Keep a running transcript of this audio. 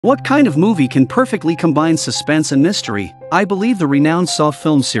What kind of movie can perfectly combine suspense and mystery? I believe the renowned Saw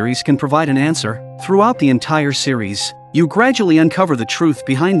film series can provide an answer. Throughout the entire series, you gradually uncover the truth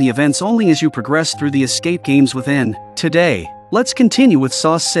behind the events only as you progress through the escape games within. Today, let's continue with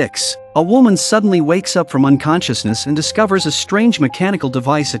Saw 6. A woman suddenly wakes up from unconsciousness and discovers a strange mechanical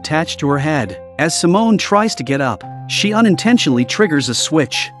device attached to her head. As Simone tries to get up, she unintentionally triggers a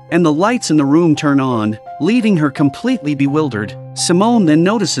switch, and the lights in the room turn on, leaving her completely bewildered. Simone then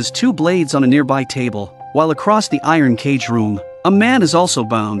notices two blades on a nearby table, while across the iron cage room, a man is also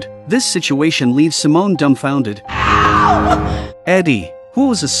bound. This situation leaves Simone dumbfounded. Eddie, who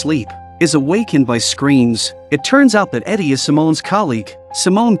was asleep, is awakened by screams. It turns out that Eddie is Simone's colleague.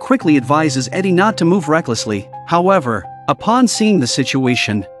 Simone quickly advises Eddie not to move recklessly. However, upon seeing the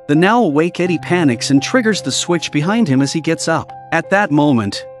situation, the now awake Eddie panics and triggers the switch behind him as he gets up. At that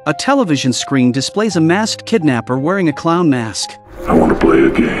moment, a television screen displays a masked kidnapper wearing a clown mask. I want to play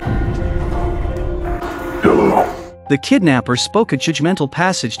a game. Hello. The kidnapper spoke a judgmental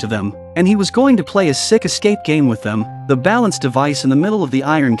passage to them, and he was going to play a sick escape game with them. The balance device in the middle of the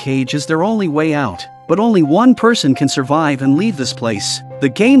iron cage is their only way out, but only one person can survive and leave this place. The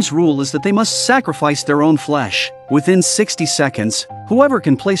game's rule is that they must sacrifice their own flesh. Within 60 seconds, whoever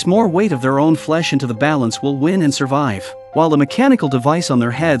can place more weight of their own flesh into the balance will win and survive, while the mechanical device on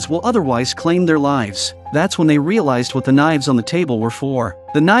their heads will otherwise claim their lives. That's when they realized what the knives on the table were for.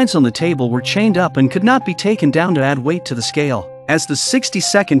 The knives on the table were chained up and could not be taken down to add weight to the scale. As the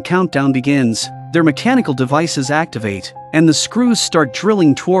 60-second countdown begins, their mechanical devices activate, and the screws start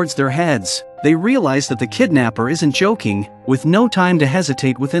drilling towards their heads. They realize that the kidnapper isn't joking. With no time to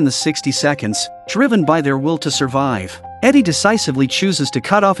hesitate within the 60 seconds, driven by their will to survive, Eddie decisively chooses to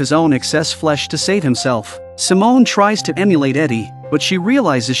cut off his own excess flesh to save himself. Simone tries to emulate Eddie, but she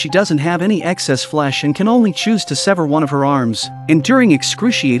realizes she doesn't have any excess flesh and can only choose to sever one of her arms. Enduring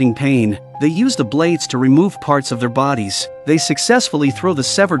excruciating pain, they use the blades to remove parts of their bodies. They successfully throw the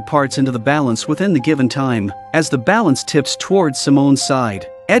severed parts into the balance within the given time. As the balance tips towards Simone's side,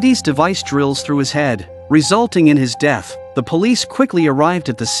 Eddie's device drills through his head, resulting in his death. The police quickly arrived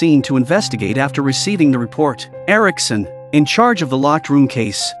at the scene to investigate after receiving the report. Erickson, in charge of the locked room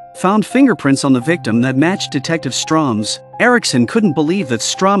case, found fingerprints on the victim that matched Detective Strom's. Erickson couldn't believe that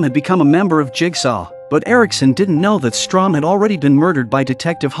Strom had become a member of Jigsaw, but Erickson didn't know that Strom had already been murdered by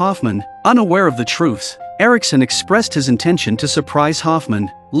Detective Hoffman. Unaware of the truth, Erickson expressed his intention to surprise Hoffman.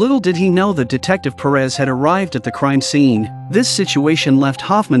 Little did he know that Detective Perez had arrived at the crime scene. This situation left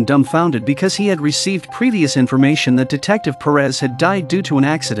Hoffman dumbfounded because he had received previous information that Detective Perez had died due to an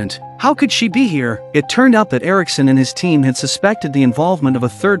accident. How could she be here? It turned out that Erickson and his team had suspected the involvement of a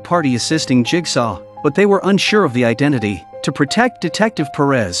third party assisting Jigsaw, but they were unsure of the identity. To protect Detective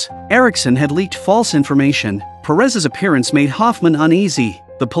Perez, Erickson had leaked false information. Perez's appearance made Hoffman uneasy.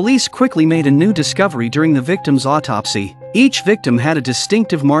 The police quickly made a new discovery during the victim's autopsy. Each victim had a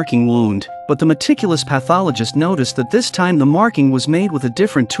distinctive marking wound, but the meticulous pathologist noticed that this time the marking was made with a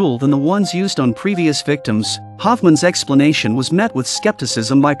different tool than the ones used on previous victims. Hoffman's explanation was met with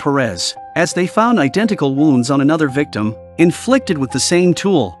skepticism by Perez, as they found identical wounds on another victim, inflicted with the same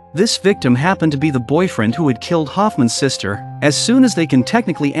tool. This victim happened to be the boyfriend who had killed Hoffman's sister. As soon as they can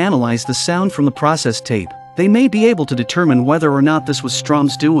technically analyze the sound from the process tape, they may be able to determine whether or not this was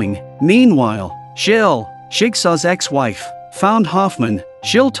Strom's doing. Meanwhile, Jill, Jigsaw's ex-wife, found Hoffman.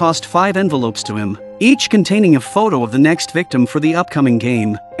 Jill tossed 5 envelopes to him, each containing a photo of the next victim for the upcoming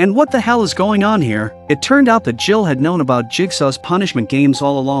game. And what the hell is going on here? It turned out that Jill had known about Jigsaw's punishment games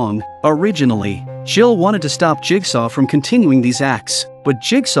all along. Originally, Jill wanted to stop Jigsaw from continuing these acts, but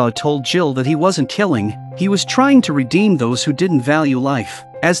Jigsaw told Jill that he wasn't killing, he was trying to redeem those who didn't value life.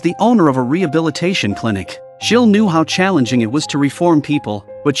 As the owner of a rehabilitation clinic, Jill knew how challenging it was to reform people,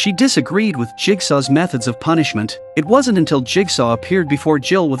 but she disagreed with Jigsaw's methods of punishment. It wasn't until Jigsaw appeared before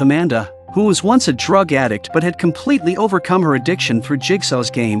Jill with Amanda, who was once a drug addict but had completely overcome her addiction through Jigsaw's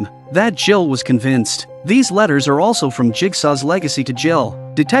game, that Jill was convinced. These letters are also from Jigsaw's legacy to Jill.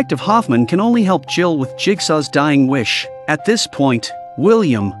 Detective Hoffman can only help Jill with Jigsaw's dying wish. At this point,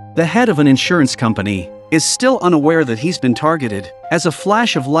 William, the head of an insurance company, is still unaware that he's been targeted. As a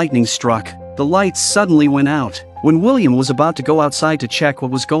flash of lightning struck, the lights suddenly went out. When William was about to go outside to check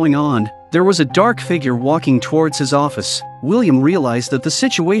what was going on, there was a dark figure walking towards his office. William realized that the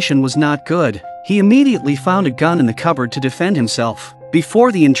situation was not good. He immediately found a gun in the cupboard to defend himself.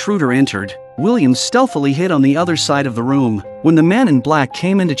 Before the intruder entered, William stealthily hid on the other side of the room. When the man in black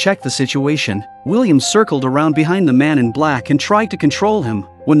came in to check the situation, William circled around behind the man in black and tried to control him.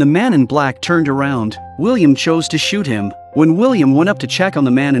 When the man in black turned around, William chose to shoot him. When William went up to check on the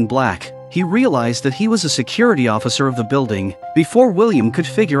man in black, he realized that he was a security officer of the building. Before William could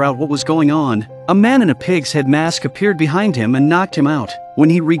figure out what was going on, a man in a pig's head mask appeared behind him and knocked him out. When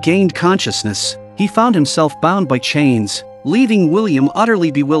he regained consciousness, he found himself bound by chains, leaving William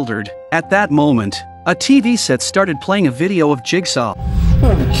utterly bewildered. At that moment, a TV set started playing a video of Jigsaw.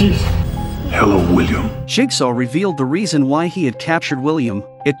 Oh, jeez. Hello, William. Jigsaw revealed the reason why he had captured William.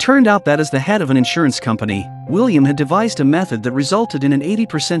 It turned out that as the head of an insurance company, William had devised a method that resulted in an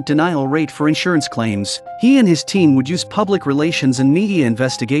 80% denial rate for insurance claims. He and his team would use public relations and media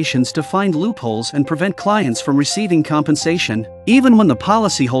investigations to find loopholes and prevent clients from receiving compensation. Even when the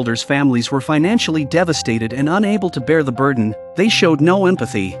policyholders' families were financially devastated and unable to bear the burden, they showed no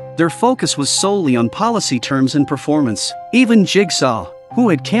empathy. Their focus was solely on policy terms and performance. Even Jigsaw, who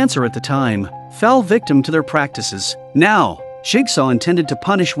had cancer at the time, fell victim to their practices. Now, Jigsaw intended to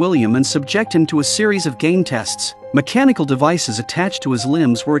punish William and subject him to a series of game tests. Mechanical devices attached to his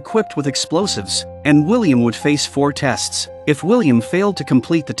limbs were equipped with explosives, and William would face 4 tests. If William failed to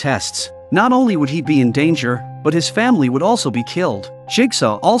complete the tests, not only would he be in danger, but his family would also be killed.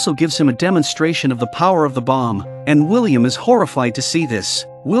 Jigsaw also gives him a demonstration of the power of the bomb, and William is horrified to see this.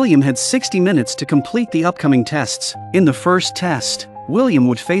 William had 60 minutes to complete the upcoming tests. In the first test, William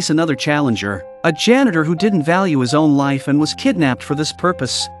would face another challenger, a janitor who didn't value his own life and was kidnapped for this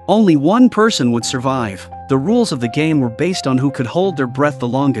purpose. Only one person would survive. The rules of the game were based on who could hold their breath the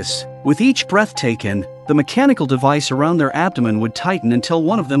longest. With each breath taken, the mechanical device around their abdomen would tighten until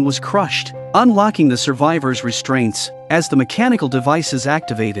one of them was crushed, unlocking the survivor's restraints. As the mechanical devices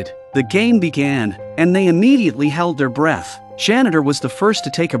activated, the game began, and they immediately held their breath. Janitor was the first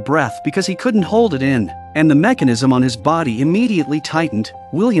to take a breath because he couldn't hold it in, and the mechanism on his body immediately tightened.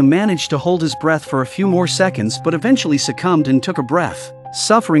 William managed to hold his breath for a few more seconds but eventually succumbed and took a breath,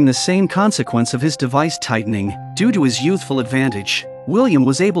 suffering the same consequence of his device tightening. Due to his youthful advantage, William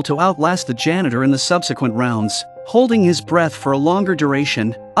was able to outlast the janitor in the subsequent rounds, holding his breath for a longer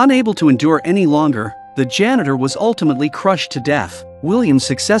duration. Unable to endure any longer, the janitor was ultimately crushed to death. William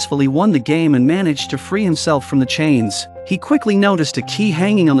successfully won the game and managed to free himself from the chains. He quickly noticed a key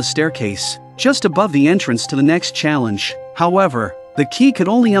hanging on the staircase, just above the entrance to the next challenge. However, the key could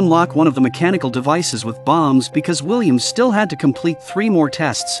only unlock one of the mechanical devices with bombs because William still had to complete 3 more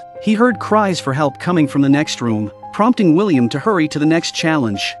tests. He heard cries for help coming from the next room, prompting William to hurry to the next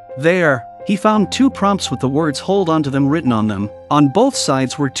challenge. There, he found 2 prompts with the words "hold on" to them written on them. On both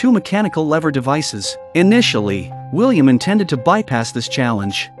sides were 2 mechanical lever devices. Initially, William intended to bypass this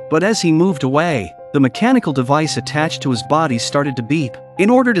challenge, but as he moved away, the mechanical device attached to his body started to beep. In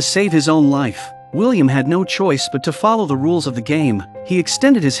order to save his own life, William had no choice but to follow the rules of the game. He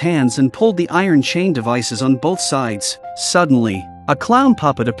extended his hands and pulled the iron chain devices on both sides. Suddenly, a clown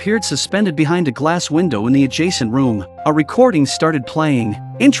puppet appeared suspended behind a glass window in the adjacent room. A recording started playing,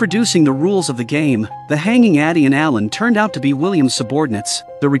 introducing the rules of the game. The hanging Addie and Alan turned out to be William's subordinates.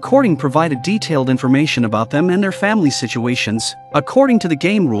 The recording provided detailed information about them and their family situations. According to the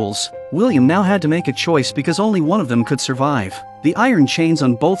game rules, William now had to make a choice because only one of them could survive. The iron chains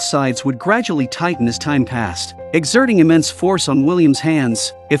on both sides would gradually tighten as time passed, exerting immense force on William's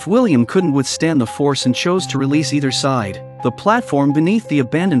hands. If William couldn't withstand the force and chose to release either side, the platform beneath the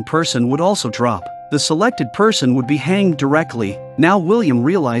abandoned person would also drop. The selected person would be hanged directly. Now William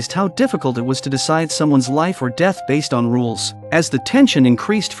realized how difficult it was to decide someone's life or death based on rules. As the tension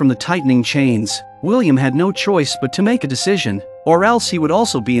increased from the tightening chains, William had no choice but to make a decision, or else he would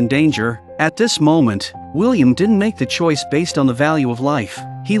also be in danger. At this moment, William didn't make the choice based on the value of life.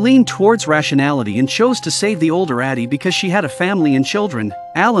 He leaned towards rationality and chose to save the older Addie because she had a family and children.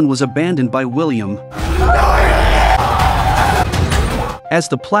 Alan was abandoned by William. As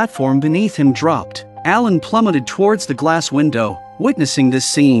the platform beneath him dropped, Alan plummeted towards the glass window. Witnessing this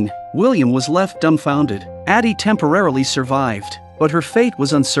scene, William was left dumbfounded. Addie temporarily survived, but her fate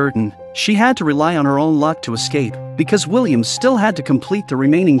was uncertain. She had to rely on her own luck to escape, because William still had to complete the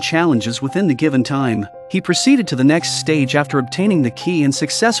remaining challenges within the given time. He proceeded to the next stage after obtaining the key and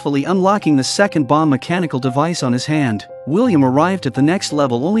successfully unlocking the second bomb mechanical device on his hand. William arrived at the next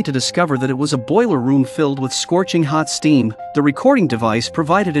level only to discover that it was a boiler room filled with scorching hot steam. The recording device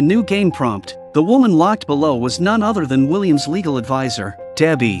provided a new game prompt. The woman locked below was none other than William's legal advisor,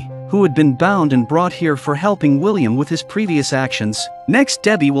 Debbie, who had been bound and brought here for helping William with his previous actions. Next,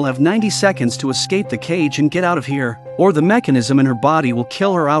 Debbie will have 90 seconds to escape the cage and get out of here, or the mechanism in her body will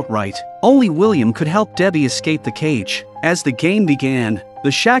kill her outright. Only William could help Debbie escape the cage. As the game began,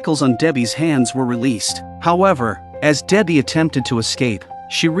 the shackles on Debbie's hands were released. However, as Debbie attempted to escape,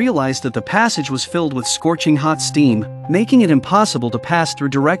 she realized that the passage was filled with scorching hot steam, making it impossible to pass through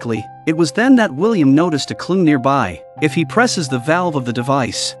directly. It was then that William noticed a clue nearby. If he presses the valve of the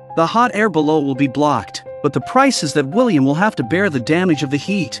device, the hot air below will be blocked, but the price is that William will have to bear the damage of the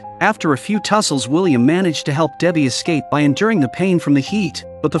heat. After a few tussles, William managed to help Debbie escape by enduring the pain from the heat,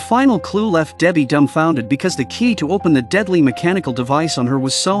 but the final clue left Debbie dumbfounded because the key to open the deadly mechanical device on her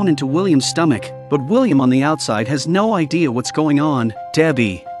was sewn into William's stomach, but William on the outside has no idea what's going on.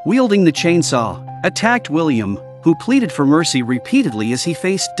 Debbie, wielding the chainsaw, attacked William, who pleaded for mercy repeatedly as he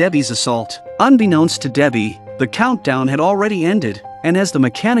faced Debbie's assault. Unbeknownst to Debbie, the countdown had already ended, and as the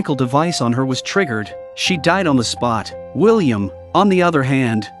mechanical device on her was triggered, she died on the spot. William, on the other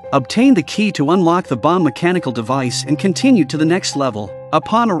hand, obtained the key to unlock the bomb mechanical device and continued to the next level.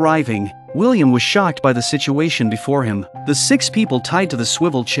 Upon arriving, William was shocked by the situation before him. The 6 people tied to the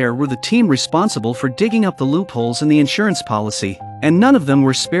swivel chair were the team responsible for digging up the loopholes in the insurance policy, and none of them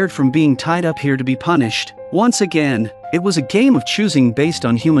were spared from being tied up here to be punished. Once again, it was a game of choosing based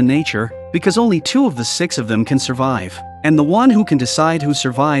on human nature, because only 2 of the 6 of them can survive, and the one who can decide who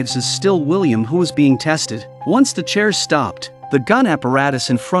survives is still William, who is being tested. Once the chairs stopped, the gun apparatus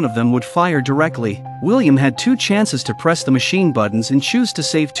in front of them would fire directly. William had 2 chances to press the machine buttons and choose to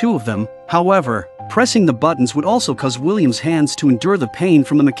save 2 of them. However, pressing the buttons would also cause William's hands to endure the pain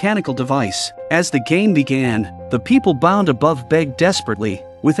from the mechanical device. As the game began, the people bound above begged desperately,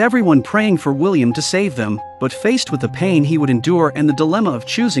 with everyone praying for William to save them, but faced with the pain he would endure and the dilemma of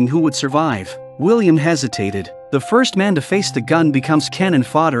choosing who would survive, William hesitated. The first man to face the gun becomes cannon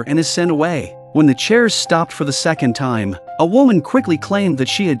fodder and is sent away. When the chairs stopped for the second time, a woman quickly claimed that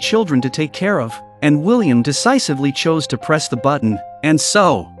she had children to take care of, and William decisively chose to press the button. And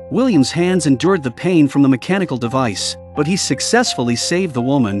so, William's hands endured the pain from the mechanical device, but he successfully saved the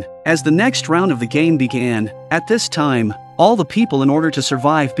woman. As the next round of the game began, at this time, all the people in order to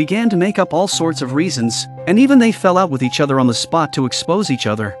survive began to make up all sorts of reasons, and even they fell out with each other on the spot to expose each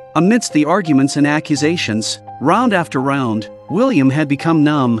other. Amidst the arguments and accusations, round after round, William had become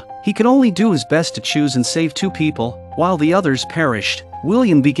numb. He could only do his best to choose and save 2 people, while the others perished.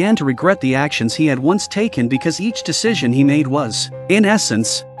 William began to regret the actions he had once taken because each decision he made was, in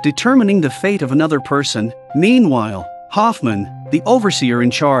essence, determining the fate of another person. Meanwhile, Hoffman, the overseer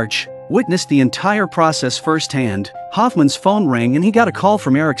in charge, witnessed the entire process firsthand. Hoffman's phone rang and he got a call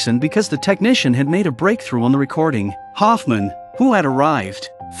from Erickson because the technician had made a breakthrough on the recording. Hoffman, who had arrived,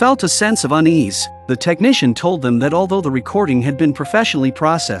 felt a sense of unease. The technician told them that although the recording had been professionally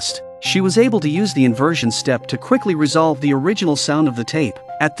processed, she was able to use the inversion step to quickly resolve the original sound of the tape.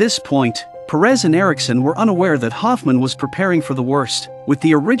 At this point, Perez and Erickson were unaware that Hoffman was preparing for the worst. With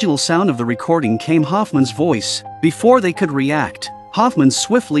the original sound of the recording came Hoffman's voice. Before they could react, Hoffman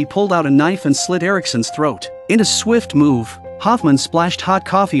swiftly pulled out a knife and slit Erickson's throat. In a swift move, Hoffman splashed hot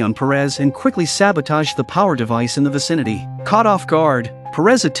coffee on Perez and quickly sabotaged the power device in the vicinity. Caught off guard,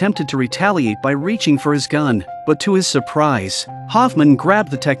 Perez attempted to retaliate by reaching for his gun, but to his surprise, Hoffman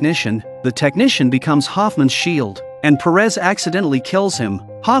grabbed the technician. The technician becomes Hoffman's shield, and Perez accidentally kills him.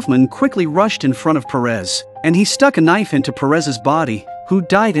 Hoffman quickly rushed in front of Perez, and he stuck a knife into Perez's body, who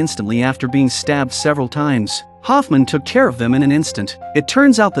died instantly after being stabbed several times. Hoffman took care of them in an instant. It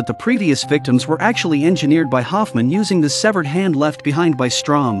turns out that the previous victims were actually engineered by Hoffman using the severed hand left behind by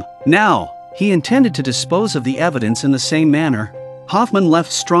Strom. Now, he intended to dispose of the evidence in the same manner. Hoffman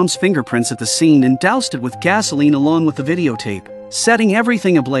left Strom's fingerprints at the scene and doused it with gasoline along with the videotape, setting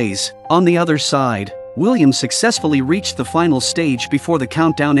everything ablaze. On the other side, William successfully reached the final stage before the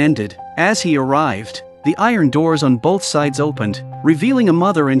countdown ended. As he arrived, the iron doors on both sides opened, revealing a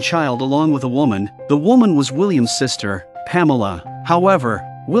mother and child along with a woman. The woman was William's sister, Pamela. However,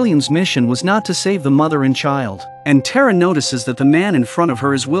 William's mission was not to save the mother and child, and Tara notices that the man in front of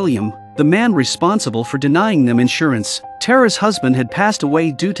her is William, the man responsible for denying them insurance. Tara's husband had passed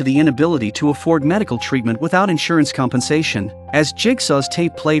away due to the inability to afford medical treatment without insurance compensation. As Jigsaw's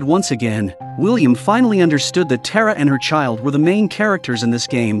tape played once again, William finally understood that Tara and her child were the main characters in this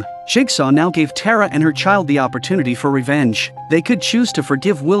game. Jigsaw now gave Tara and her child the opportunity for revenge. They could choose to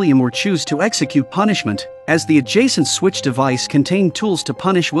forgive William or choose to execute punishment, as the adjacent switch device contained tools to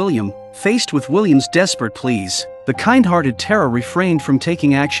punish William. Faced with William's desperate pleas, the kind-hearted Tara refrained from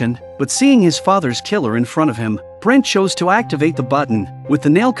taking action, but seeing his father's killer in front of him, Brent chose to activate the button, with the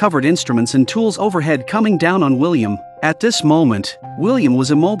nail-covered instruments and tools overhead coming down on William. At this moment, William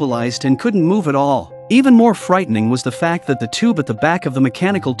was immobilized and couldn't move at all. Even more frightening was the fact that the tube at the back of the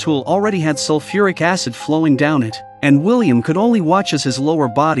mechanical tool already had sulfuric acid flowing down it, and William could only watch as his lower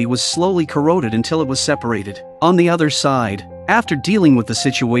body was slowly corroded until it was separated. On the other side, after dealing with the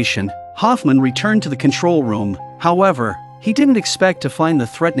situation, Hoffman returned to the control room. However, he didn't expect to find the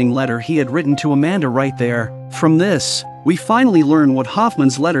threatening letter he had written to Amanda right there. From this, we finally learn what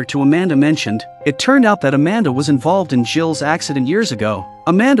Hoffman's letter to Amanda mentioned. It turned out that Amanda was involved in Jill's accident years ago.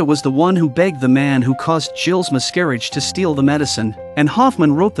 Amanda was the one who begged the man who caused Jill's miscarriage to steal the medicine, and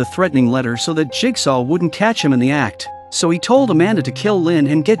Hoffman wrote the threatening letter so that Jigsaw wouldn't catch him in the act. So he told Amanda to kill Lynn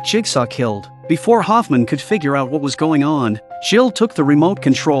and get Jigsaw killed. Before Hoffman could figure out what was going on, Jill took the remote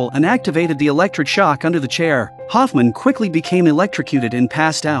control and activated the electric shock under the chair. Hoffman quickly became electrocuted and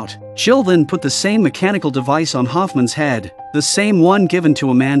passed out. Jill then put the same mechanical device on Hoffman's head, the same one given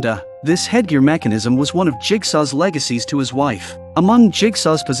to Amanda. This headgear mechanism was one of Jigsaw's legacies to his wife. Among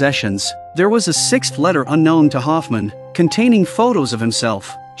Jigsaw's possessions, there was a sixth letter unknown to Hoffman, containing photos of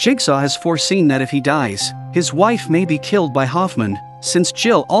himself. Jigsaw has foreseen that if he dies, his wife may be killed by Hoffman. Since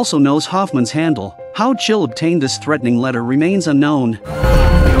Jill also knows Hoffman's handle, how Jill obtained this threatening letter remains unknown.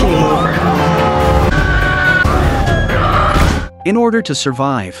 Game over. In order to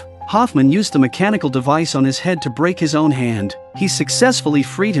survive, Hoffman used the mechanical device on his head to break his own hand. He successfully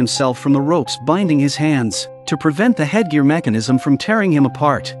freed himself from the ropes binding his hands. To prevent the headgear mechanism from tearing him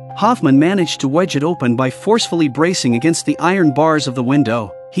apart, Hoffman managed to wedge it open by forcefully bracing against the iron bars of the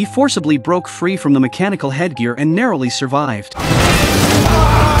window. He forcibly broke free from the mechanical headgear and narrowly survived.